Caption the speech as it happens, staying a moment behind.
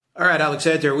All right,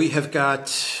 Alexander, we have got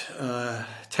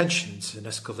tensions and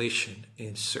escalation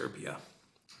in Serbia.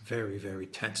 Very, very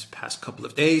tense past couple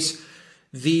of days.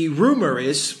 The rumor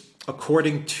is,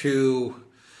 according to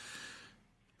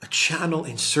a channel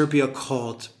in Serbia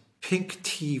called Pink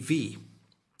TV,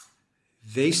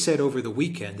 they said over the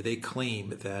weekend, they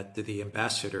claim that the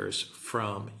ambassadors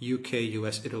from UK,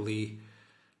 US, Italy,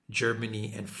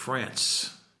 Germany, and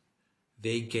France,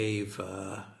 they gave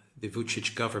the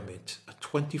Vucic government a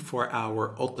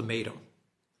 24-hour ultimatum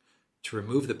to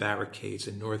remove the barricades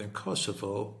in northern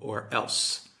Kosovo, or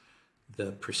else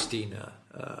the Pristina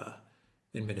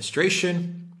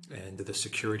administration and the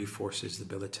security forces,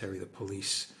 the military, the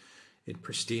police in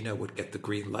Pristina would get the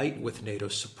green light with NATO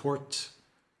support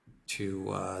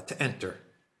to enter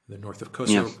the north of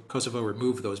Kosovo, Kosovo,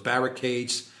 remove those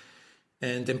barricades,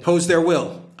 and impose their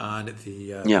will on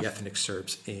the ethnic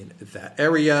Serbs in that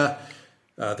area.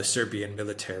 The Serbian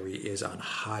military is on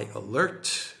high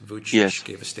alert. Vucic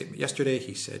gave a statement yesterday.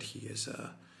 He said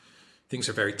things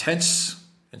are very tense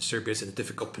and Serbia is in a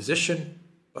difficult position,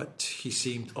 but he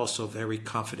seemed also very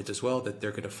confident as well that they're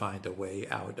going to find a way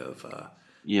out of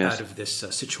this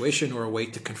situation, or a way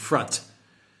to confront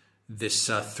this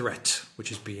threat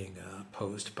which is being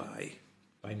posed by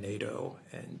NATO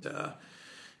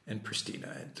and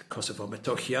Pristina and Kosovo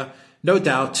Metohija. No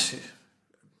doubt,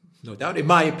 in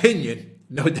my opinion,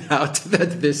 no doubt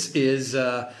that this is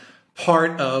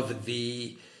part of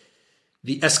the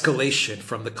escalation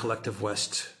from the collective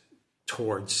West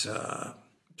towards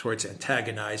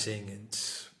antagonizing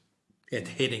and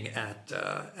hitting at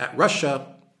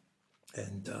Russia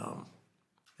and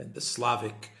the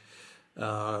Slavic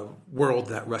world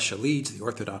that Russia leads, the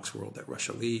Orthodox world that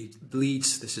Russia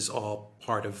leads. This is all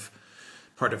part of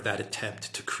that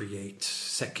attempt to create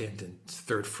second and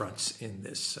third fronts in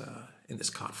this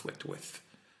conflict with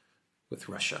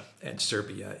Russia, and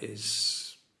Serbia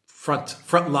is front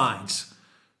lines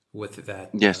with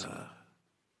that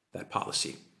that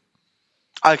policy.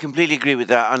 I completely agree with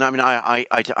that, and I mean, I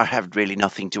have really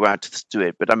nothing to add to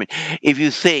it. But I mean, if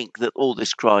you think that all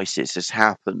this crisis has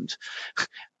happened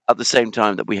at the same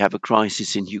time that we have a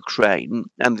crisis in Ukraine,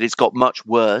 and that it's got much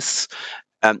worse,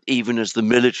 even as the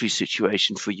military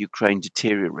situation for Ukraine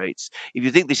deteriorates. If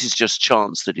you think this is just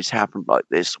chance that it's happened like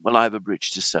this, well, I have a bridge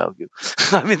to sell you.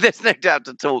 I mean, there's no doubt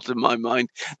at all in my mind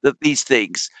that these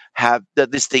things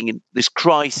this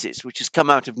crisis, which has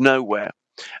come out of nowhere,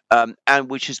 and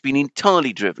which has been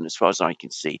entirely driven, as far as I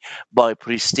can see, by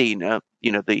Pristina,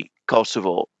 the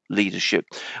Kosovo leadership,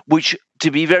 which, to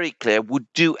be very clear, would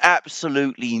do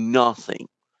absolutely nothing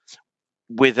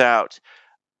without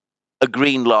a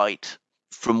green light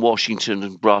from Washington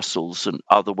and Brussels and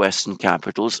other Western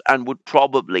capitals, and would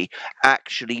probably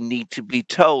actually need to be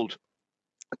told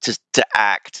to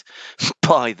act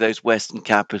by those Western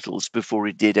capitals before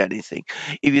it did anything.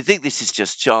 If you think this is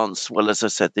just chance, well, as I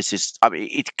said,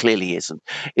 it clearly isn't.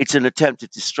 It's an attempt to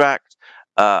distract,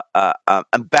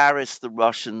 embarrass the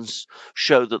Russians,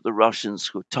 show that the Russians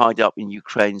who are tied up in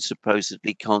Ukraine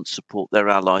supposedly can't support their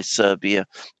ally Serbia,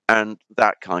 and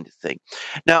that kind of thing.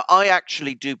 Now, I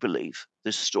actually do believe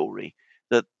this story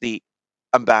that the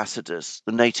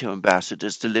NATO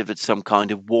ambassadors, delivered some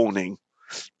kind of warning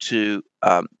to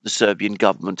the Serbian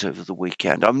government over the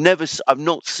weekend. I've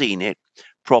not seen it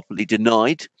properly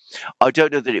denied. I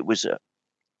don't know that it was an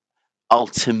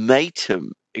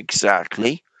ultimatum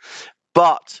exactly,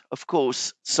 but of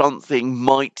course something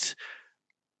might.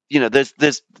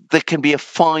 There can be a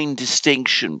fine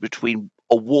distinction between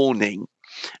a warning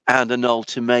and an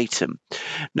ultimatum.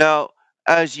 Now,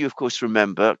 as you of course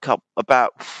remember,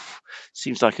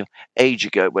 seems like an age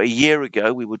ago, but a year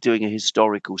ago, we were doing a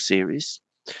historical series,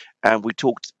 and we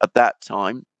talked at that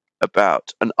time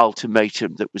about an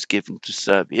ultimatum that was given to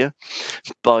Serbia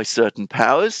by certain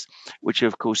powers, which are,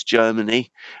 of course,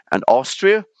 Germany and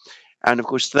Austria. And, of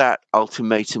course, that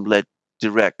ultimatum led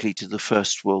directly to the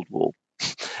First World War.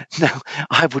 Now,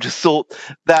 I would have thought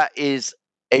that is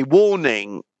a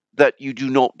warning that you do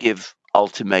not give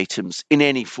ultimatums in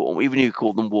any form, even if you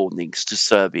call them warnings, to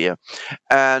Serbia.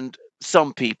 And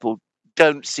some people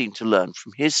don't seem to learn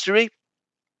from history.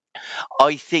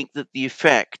 I think that the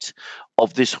effect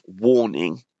of this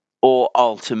warning or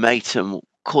ultimatum,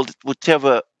 call it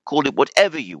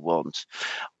whatever you want,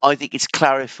 I think it's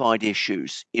clarified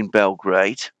issues in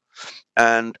Belgrade.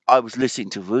 And I was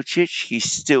listening to Vucic.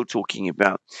 He's still talking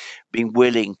about being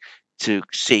willing to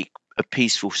seek a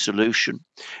peaceful solution,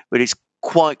 but it's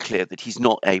quite clear that he's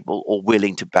not able or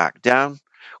willing to back down.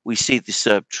 We see the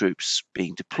Serb troops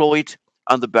being deployed,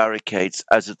 and the barricades,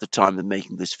 as of the time of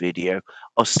making this video,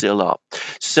 are still up.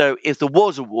 So if there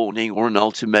was a warning or an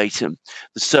ultimatum,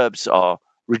 the Serbs are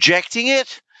rejecting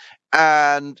it,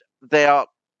 and they are,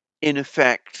 in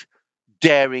effect,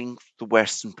 daring the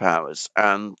Western powers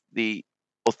and the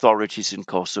authorities in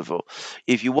Kosovo.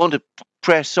 If you want to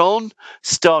press on,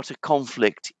 start a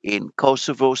conflict in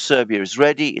Kosovo, Serbia is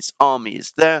ready, its army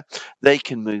is there, they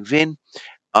can move in.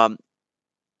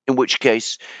 In which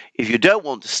case, if you don't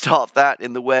want to start that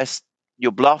in the West,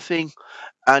 you're bluffing.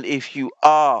 And if you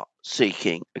are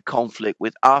seeking a conflict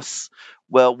with us,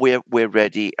 well, we're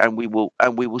ready, and we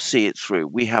will see it through.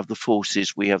 We have the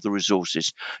forces, we have the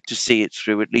resources to see it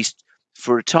through, at least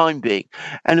for a time being.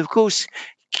 And of course,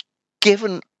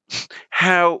 given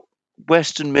how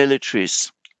Western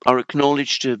militaries are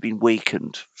acknowledged to have been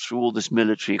weakened through all this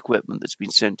military equipment that's been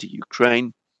sent to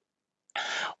Ukraine,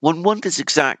 one wonders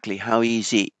exactly how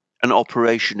easy an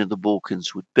operation in the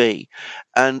Balkans would be.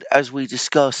 And as we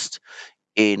discussed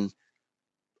in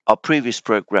our previous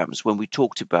programs when we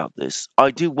talked about this,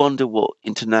 I do wonder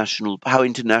how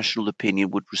international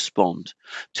opinion would respond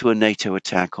to a NATO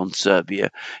attack on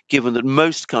Serbia, given that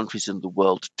most countries in the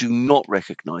world do not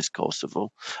recognize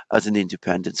Kosovo as an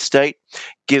independent state,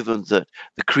 given that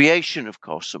the creation of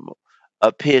Kosovo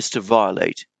appears to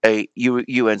violate a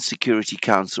UN Security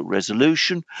Council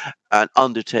resolution and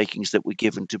undertakings that were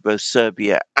given to both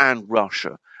Serbia and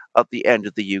Russia at the end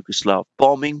of the Yugoslav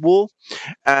bombing war,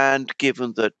 and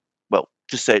given that, well,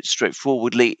 to say it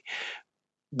straightforwardly,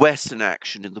 Western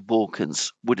action in the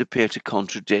Balkans would appear to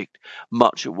contradict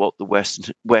much of what the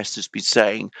West has been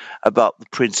saying about the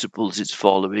principles it's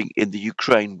following in the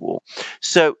Ukraine war.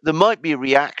 So there might be a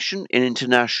reaction, an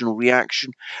international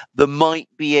reaction. There might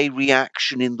be a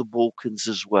reaction in the Balkans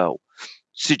as well.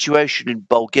 Situation in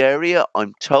Bulgaria,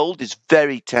 I'm told, is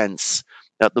very tense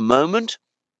at the moment.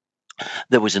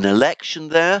 There was an election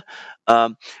there,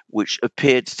 which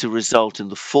appeared to result in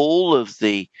the fall of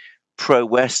the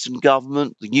pro-Western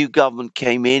government. The new government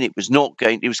came in. It was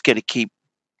going to keep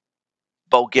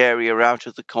Bulgaria out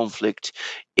of the conflict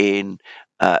in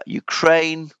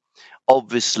Ukraine.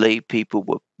 Obviously, people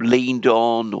were leaned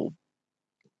on, or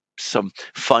some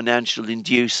financial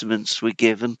inducements were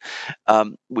given,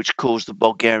 which caused the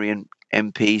Bulgarian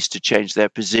MPs to change their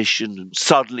position, and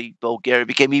suddenly Bulgaria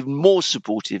became even more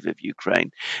supportive of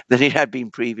Ukraine than it had been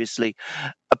previously.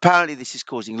 Apparently, this is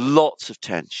causing lots of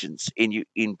tensions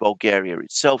in Bulgaria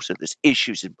itself. So there's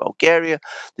issues in Bulgaria,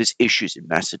 there's issues in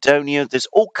Macedonia, there's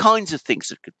all kinds of things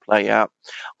that could play out.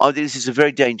 I think this is a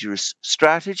very dangerous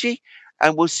strategy,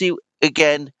 and we'll see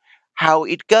again how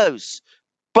it goes.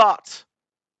 But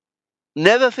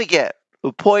never forget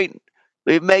the point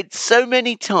we've made so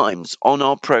many times on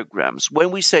our programs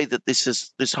when we say that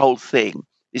this whole thing,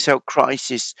 this whole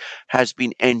crisis has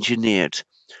been engineered.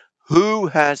 Who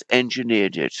has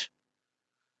engineered it?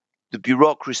 The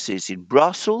bureaucracies in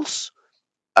Brussels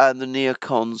and the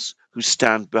neocons who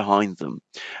stand behind them.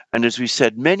 And as we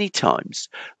said many times,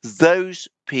 those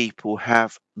people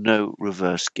have no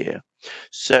reverse gear.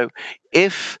 So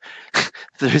if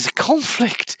there is a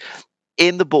conflict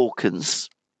in the Balkans,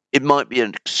 it might be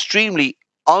an extremely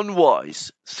unwise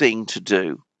thing to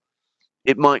do.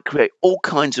 It might create all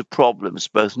kinds of problems,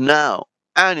 both now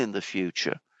and in the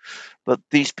future. But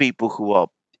these people who are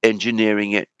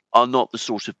engineering it are not the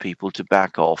sort of people to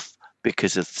back off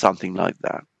because of something like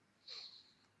that.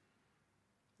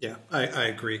 Yeah, I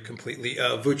agree completely.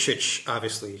 Vucic,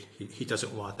 obviously, he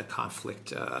doesn't want the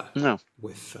conflict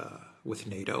with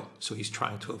NATO, so he's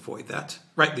trying to avoid that,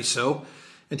 rightly so.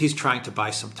 And he's trying to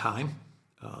buy some time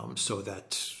so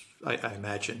that, I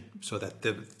imagine, so that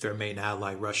their main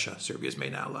ally, Russia, Serbia's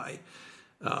main ally,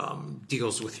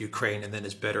 deals with Ukraine and then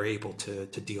is better able to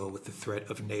deal with the threat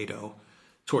of NATO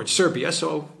towards Serbia.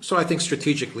 So I think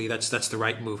strategically that's the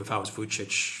right move. If I was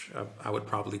Vucic, I would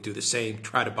probably do the same,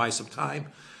 try to buy some time,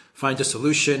 find a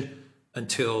solution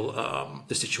until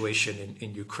the situation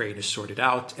in Ukraine is sorted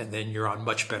out, and then you're on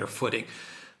much better footing.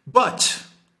 But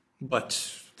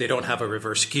they don't have a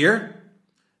reverse gear.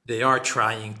 They are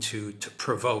trying to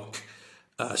provoke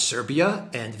Serbia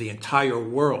and the entire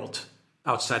world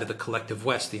outside of the collective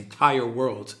West. The entire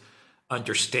world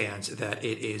understands that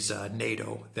it is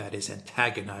NATO that is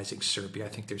antagonizing Serbia. I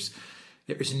think there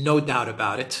is no doubt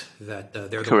about it that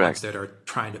they're the ones that are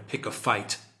trying to pick a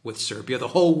fight with Serbia. The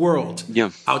whole world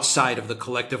outside of the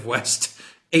collective West,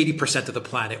 80% of the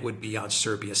planet would be on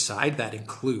Serbia's side. That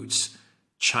includes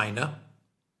China.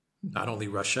 Not only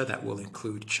Russia, that will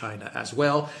include China as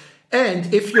well.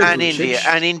 And if you're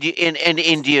Vucic,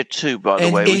 India too, by the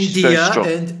way, which is very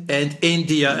strong. And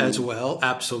India as well,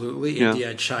 absolutely. India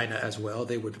and China as well.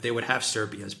 They would have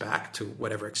Serbia's back to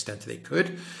whatever extent they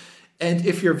could. And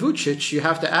if you're Vucic, you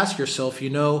have to ask yourself,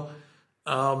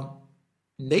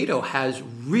 NATO has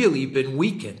really been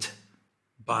weakened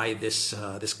by this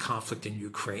conflict in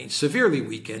Ukraine, severely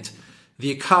weakened. The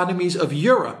economies of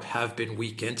Europe have been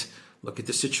weakened. Look at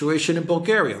the situation in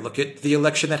Bulgaria. Look at the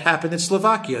election that happened in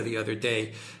Slovakia the other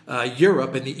day.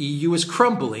 Europe and the EU is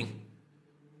crumbling.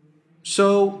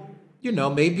 So,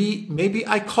 maybe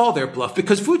I call their bluff,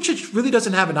 because Vucic really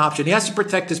doesn't have an option. He has to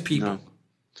protect his people. No.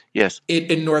 Yes.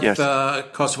 In North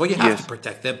Kosovo, you have to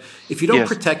protect them. If you don't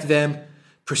protect them,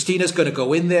 Pristina's going to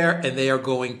go in there and they are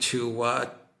going to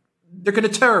they're going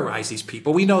to terrorize these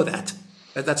people. We know that.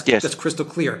 That's crystal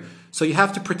clear. So you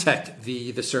have to protect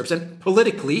the Serbs, and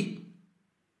politically,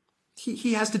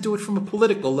 he has to do it from a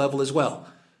political level as well.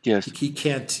 Yes, he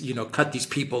can't cut these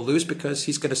people loose, because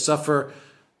he's going to suffer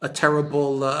a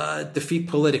terrible defeat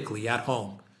politically at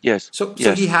home. Yes. So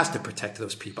he has to protect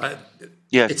those people.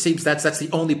 Yes. It seems that's the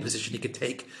only position he could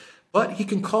take. But he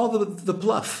can call the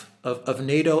bluff of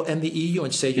NATO and the EU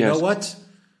and say, you know what?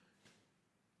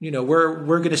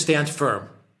 We're going to stand firm.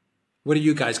 What are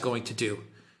you guys going to do?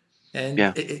 And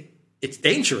it's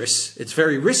dangerous. It's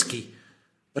very risky.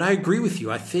 But I agree with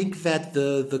you. I think that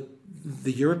the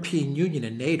European Union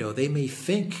and NATO, they may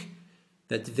think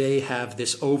that they have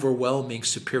this overwhelming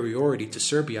superiority to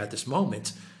Serbia at this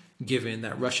moment, given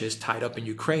that Russia is tied up in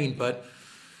Ukraine. But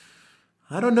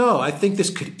I don't know. I think this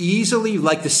could easily,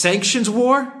 like the sanctions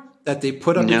war that they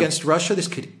put up against Russia, this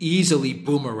could easily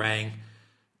boomerang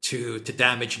to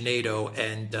damage NATO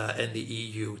and the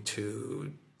EU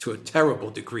to a terrible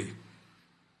degree.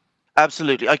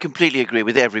 Absolutely. I completely agree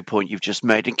with every point you've just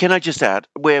made. And can I just add,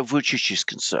 where Vucic is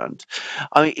concerned,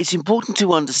 I mean, it's important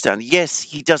to understand, yes,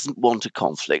 he doesn't want a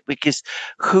conflict, because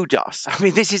who does? I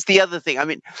mean, this is the other thing. I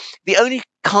mean, the only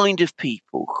kind of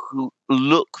people who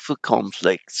look for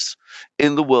conflicts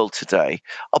in the world today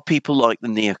are people like the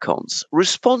neocons.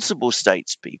 Responsible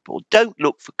statespeople don't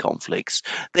look for conflicts.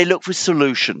 They look for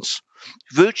solutions.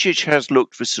 Vucic has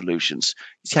looked for solutions.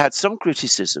 He's had some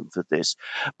criticism for this,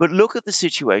 but look at the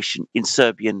situation in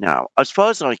Serbia now. As far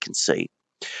as I can see,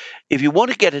 if you want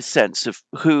to get a sense of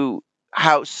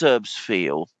how Serbs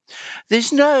feel,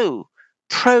 there's no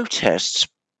protests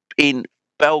in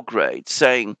Belgrade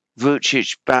saying,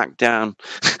 Vucic, back down,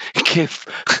 give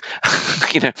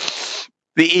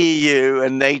the EU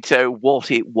and NATO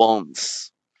what it wants.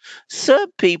 Serb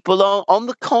people are, on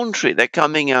the contrary, they're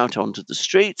coming out onto the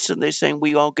streets and they're saying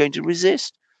we are going to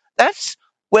resist. That's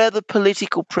where the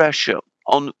political pressure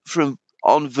on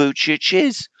Vucic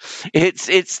is.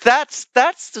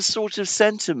 That's the sort of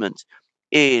sentiment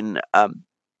in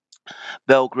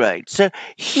Belgrade. So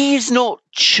he's not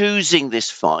choosing this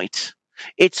fight.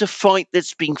 It's a fight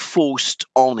that's being forced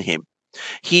on him.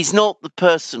 He's not the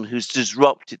person who's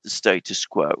disrupted the status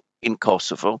quo in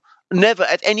Kosovo. Never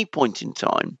at any point in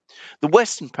time. The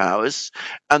Western powers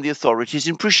and the authorities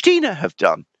in Pristina have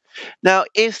done. Now,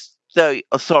 if the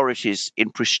authorities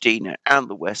in Pristina and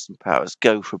the Western powers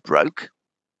go for broke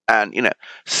and,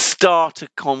 start a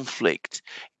conflict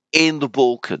in the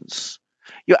Balkans,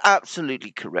 you're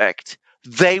absolutely correct.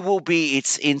 They will be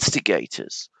its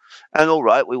instigators. And all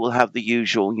right, we will have the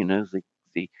usual,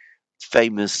 the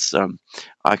famous,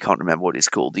 I can't remember what it's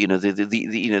called, the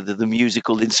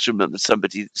musical instrument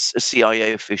that a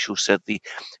CIA official said the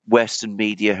Western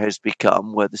media has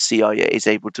become, where the CIA is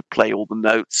able to play all the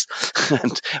notes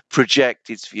and project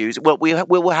its views. Well, we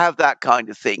will have that kind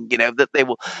of thing, that they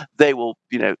will,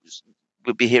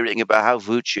 we'll be hearing about how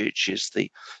Vucic is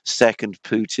the second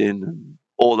Putin and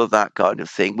all of that kind of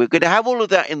thing. We're going to have all of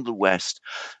that in the West.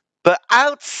 But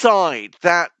outside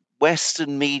that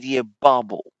Western media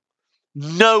bubble,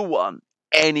 no one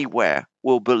anywhere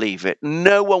will believe it.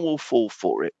 No one will fall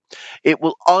for it. It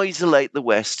will isolate the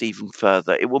West even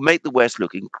further. It will make the West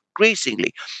look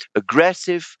increasingly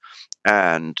aggressive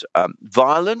and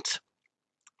violent.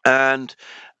 And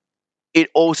it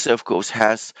also, of course,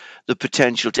 has the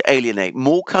potential to alienate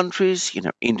more countries,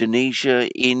 Indonesia,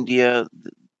 India,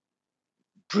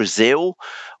 Brazil,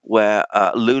 where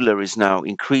Lula is now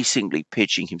increasingly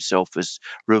pitching himself as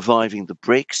reviving the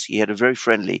BRICS. He had a very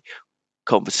friendly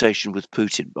conversation with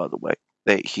Putin, by the way.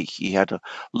 He had a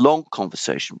long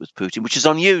conversation with Putin, which is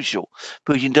unusual.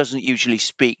 Putin doesn't usually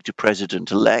speak to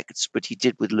president-elects, but he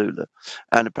did with Lula.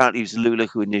 And apparently it was Lula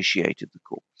who initiated the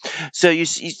call. So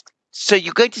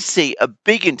you're going to see a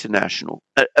big international,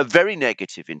 a very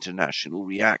negative international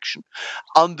reaction,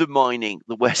 undermining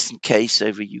the Western case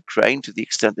over Ukraine to the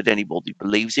extent that anybody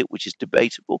believes it, which is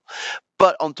debatable.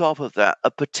 But on top of that, a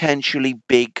potentially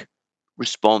big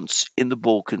response in the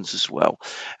Balkans as well.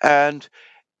 And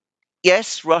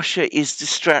yes, Russia is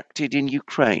distracted in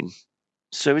Ukraine.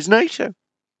 So is NATO.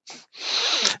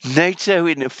 NATO,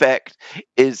 in effect,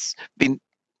 has been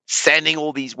sending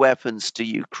all these weapons to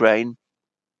Ukraine.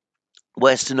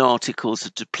 Western articles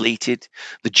are depleted.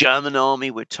 The German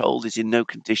army, we're told, is in no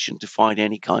condition to fight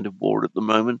any kind of war at the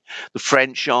moment. The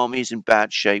French army is in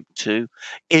bad shape too.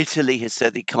 Italy has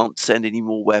said they can't send any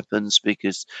more weapons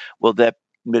because, well, their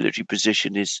military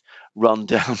position is run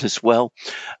down as well.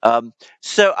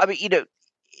 So, I mean,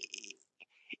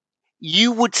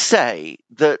 you would say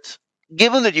that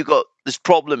given that you've got this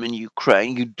problem in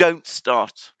Ukraine, you don't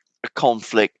start a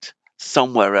conflict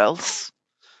somewhere else.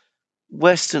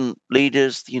 Western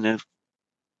leaders,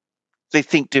 they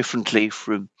think differently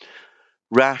from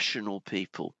rational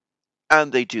people,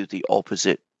 and they do the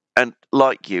opposite. And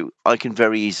like you, I can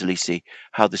very easily see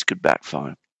how this could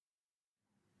backfire.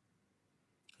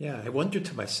 Yeah, I wonder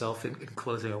to myself in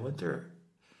closing, I wonder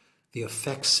the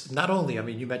effects, not only, I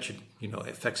mean, you mentioned,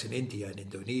 effects in India and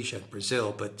Indonesia and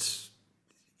Brazil, but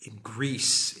in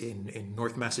Greece, in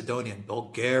North Macedonia, in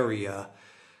Bulgaria,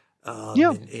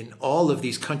 Yeah, in all of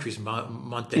these countries,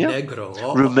 Montenegro,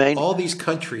 all these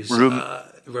countries,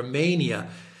 Romania.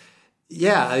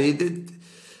 Yeah,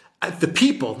 the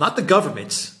people, not the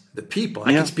governments, the people.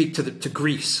 I can speak to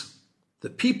Greece. The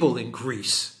people in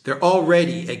Greece, they're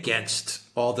already against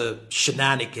all the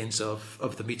shenanigans of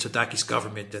the Mitsotakis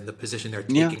government and the position they're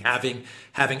taking,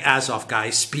 having Azov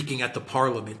guys speaking at the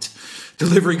parliament,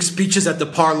 delivering speeches at the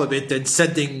parliament and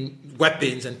sending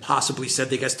weapons and possibly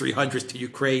sending S-300s to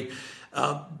Ukraine.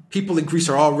 People in Greece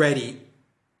are already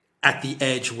at the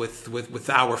edge with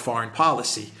our foreign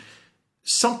policy.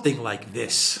 Something like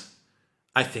this,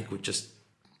 I think, would just,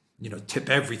 tip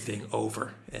everything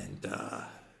over.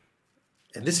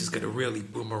 And this is going to really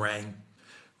boomerang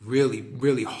really,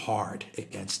 really hard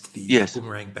against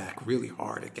boomerang back really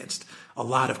hard against a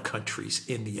lot of countries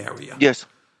in the area. Yes.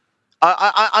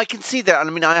 I can see that. And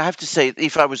I mean, I have to say,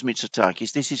 if I was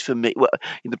Mitsotakis, this is for me,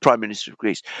 the Prime Minister of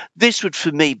Greece, this would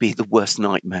for me be the worst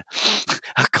nightmare.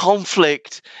 A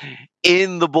conflict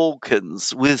in the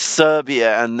Balkans with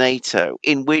Serbia and NATO,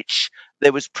 in which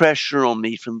there was pressure on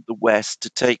me from the West to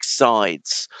take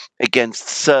sides against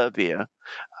Serbia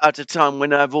at a time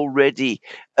when I've already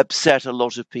upset a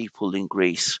lot of people in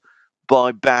Greece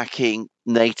by backing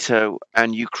NATO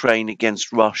and Ukraine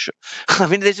against Russia. I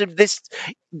mean, this would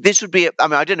be. I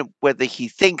mean, I don't know whether he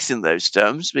thinks in those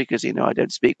terms because I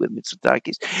don't speak with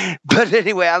Mitsotakis. But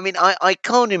anyway, I mean, I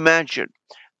can't imagine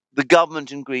the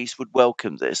government in Greece would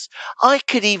welcome this. I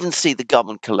could even see the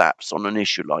government collapse on an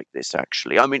issue like this.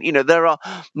 Actually, I mean, there are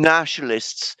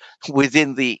nationalists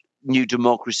within the New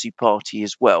Democracy Party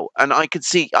as well, and I could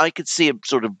see a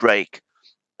sort of break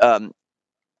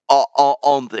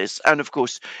on this. And of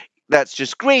course, that's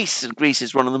just Greece, and Greece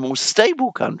is one of the more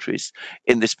stable countries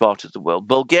in this part of the world.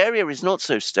 Bulgaria is not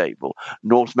so stable.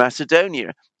 North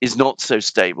Macedonia is not so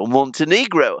stable.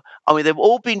 Montenegro, I mean,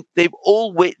 they've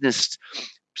all witnessed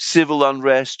civil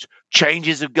unrest,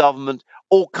 changes of government,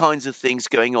 all kinds of things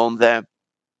going on there.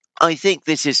 I think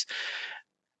to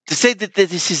say that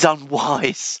this is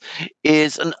unwise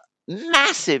is a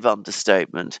massive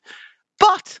understatement.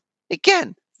 But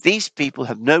again, these people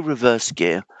have no reverse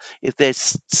gear. If they're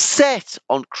set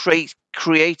on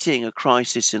creating a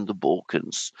crisis in the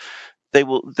Balkans,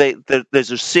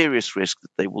 there's a serious risk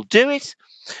that they will do it.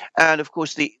 And of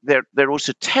course, they're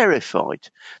also terrified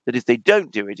that if they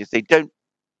don't do it, if they don't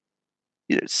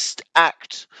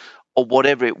act or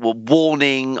whatever it was,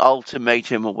 warning,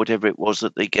 ultimatum, or whatever it was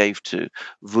that they gave to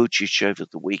Vucic over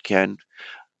the weekend,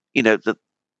 that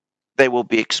they will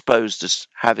be exposed as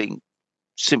having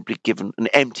simply given an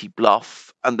empty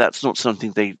bluff, and that's not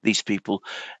something these people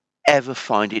ever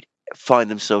find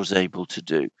themselves able to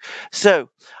do. So,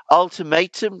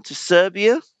 ultimatum to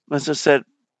Serbia, as I said,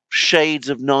 shades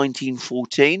of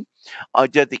 1914. I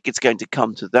don't think it's going to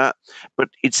come to that, but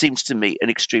it seems to me an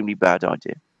extremely bad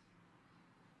idea.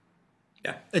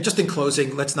 Yeah, and just in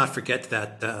closing, let's not forget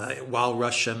that while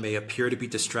Russia may appear to be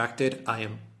distracted, I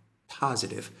am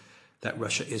positive that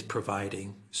Russia is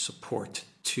providing support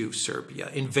to Serbia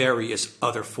in various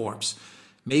other forms.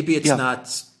 Maybe it's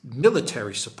not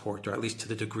military support, or at least to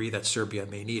the degree that Serbia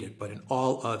may need it, but in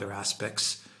all other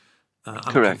aspects, I'm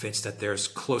convinced that there's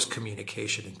close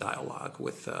communication and dialogue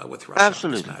with Russia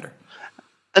on this matter.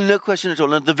 And no question at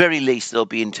all. At the very least, there'll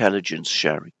be intelligence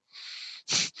sharing.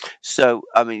 So,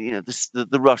 I mean,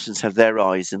 the Russians have their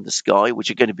eyes in the sky, which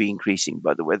are going to be increasing,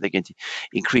 by the way. They're going to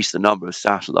increase the number of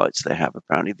satellites they have,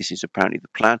 apparently. This is apparently the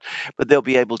plan. But they'll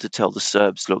be able to tell the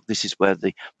Serbs, look, this is where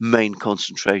the main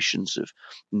concentrations of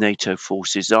NATO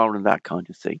forces are and that kind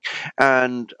of thing.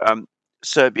 And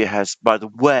Serbia has, by the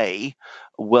way,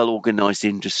 well-organized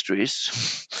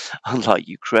industries. Unlike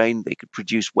Ukraine, they could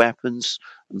produce weapons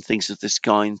and things of this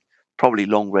kind probably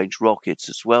long-range rockets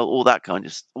as well, all that kind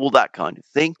of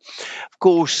thing. Of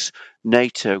course,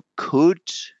 NATO could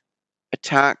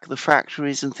attack the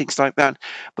factories and things like that,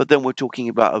 but then we're talking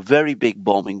about a very big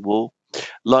bombing war,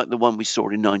 like the one we saw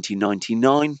in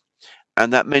 1999,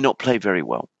 and that may not play very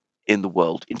well in the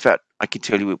world. In fact, I can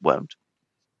tell you it won't.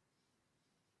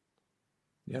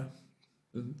 Yeah.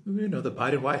 The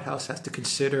Biden White House has to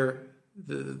consider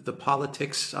the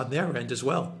politics on their end as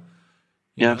well.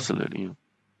 Yeah, absolutely.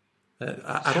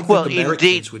 I don't think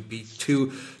Americans would be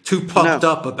too pumped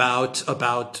up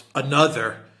about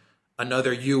another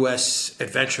U.S.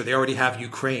 adventure. They already have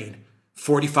Ukraine.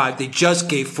 45. They just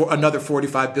gave another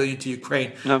 45 billion to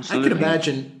Ukraine. Absolutely. I can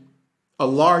imagine a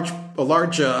large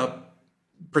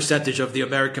percentage of the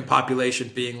American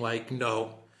population being like,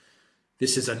 "No,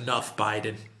 this is enough,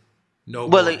 Biden. No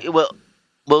more."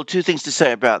 Well, two things to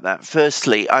say about that.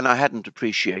 Firstly, and I hadn't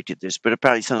appreciated this, but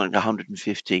apparently something like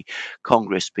 150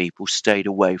 Congress people stayed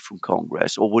away from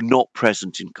Congress or were not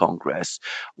present in Congress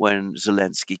when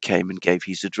Zelensky came and gave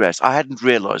his address. I hadn't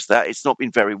realized that. It's not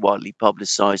been very widely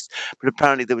publicized, but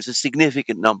apparently there was a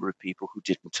significant number of people who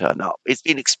didn't turn up. It's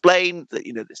been explained that,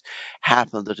 this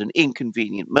happened at an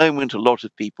inconvenient moment. A lot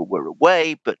of people were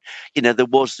away, but, there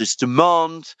was this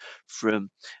demand from,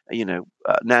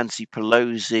 Nancy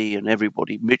Pelosi and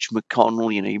everybody, Mitch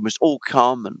McConnell, you must all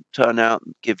come and turn out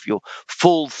and give your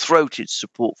full-throated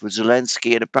support for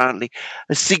Zelensky, and apparently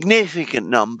a significant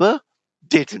number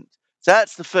didn't. So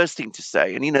that's the first thing to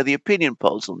say. And, the opinion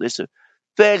polls on this are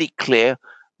fairly clear.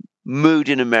 Mood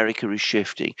in America is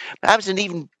shifting. Perhaps an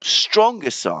even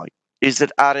stronger sign is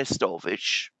that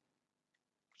Arestovich,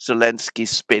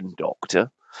 Zelensky's spin doctor,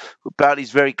 who apparently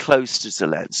is very close to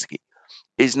Zelensky,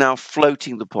 is now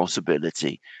floating the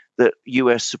possibility that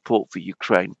US support for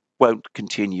Ukraine won't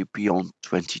continue beyond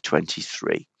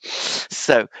 2023.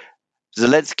 So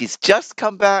Zelensky's just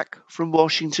come back from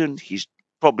Washington. He's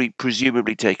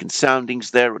presumably taken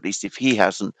soundings there, at least if he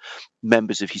hasn't,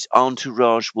 members of his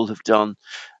entourage will have done.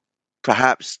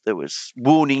 Perhaps there was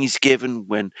warnings given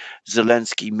when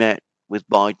Zelensky met with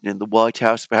Biden in the White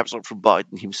House, perhaps not from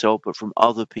Biden himself, but from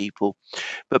other people.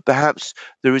 But perhaps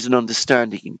there is an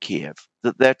understanding in Kiev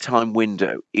that their time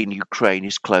window in Ukraine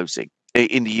is closing,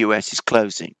 in the US is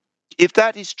closing. If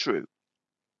that is true,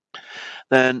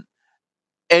 then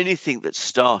anything that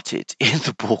started in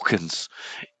the Balkans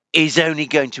is only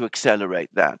going to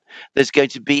accelerate that. There's going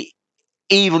to be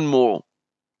even more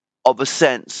of a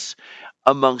sense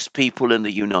amongst people in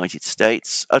the United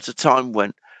States at a time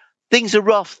when things are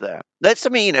rough there.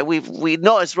 We're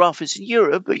not as rough as in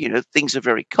Europe, but, things are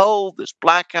very cold. There's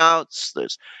blackouts,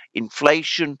 there's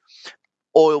inflation.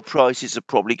 Oil prices are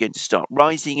probably going to start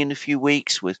rising in a few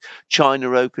weeks with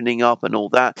China opening up and all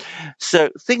that. So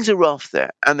things are rough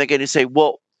there. And they're going to say,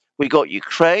 well, we got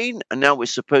Ukraine, and now we're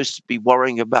supposed to be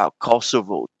worrying about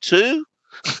Kosovo too.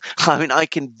 I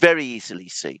can very easily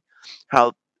see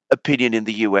how opinion in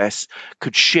the US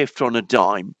could shift on a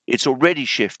dime. It's already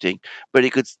shifting, but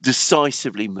it could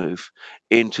decisively move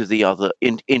into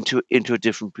into a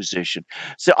different position.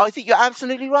 So I think you're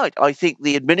absolutely right. I think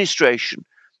the administration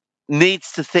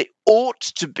ought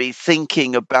to be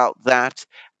thinking about that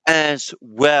as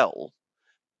well.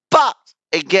 But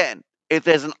again, if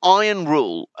there's an iron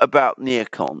rule about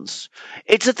neocons,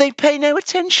 it's that they pay no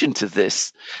attention to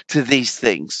these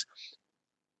things.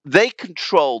 They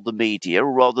control the media,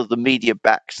 or rather the media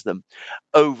backs them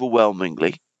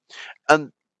overwhelmingly.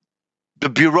 And the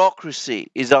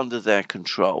bureaucracy is under their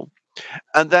control.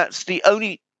 And that's the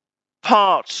only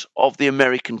part of the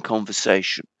American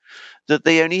conversation that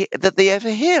they ever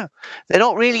hear. They're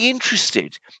not really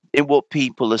interested in what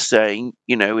people are saying,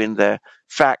 in their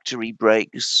factory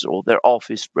breaks or their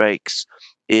office breaks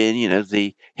in,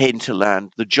 the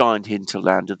hinterland, the giant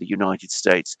hinterland of the United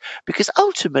States, because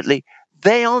ultimately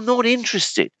they are not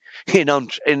interested in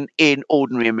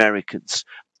ordinary Americans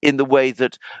in the way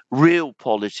that real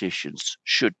politicians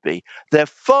should be. They're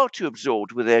far too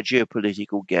absorbed with their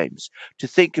geopolitical games to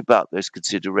think about those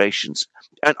considerations.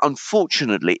 And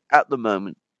unfortunately, at the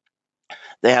moment,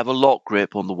 they have a lock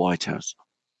grip on the White House.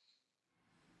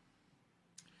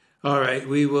 All right,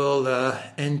 we will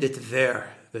end it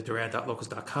there.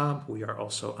 TheDuran.locals.com. We are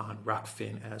also on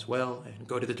Rockfin as well. And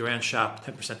go to the Duran shop,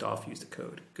 10% off. Use the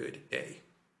code GOODDAY.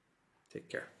 Take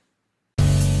care.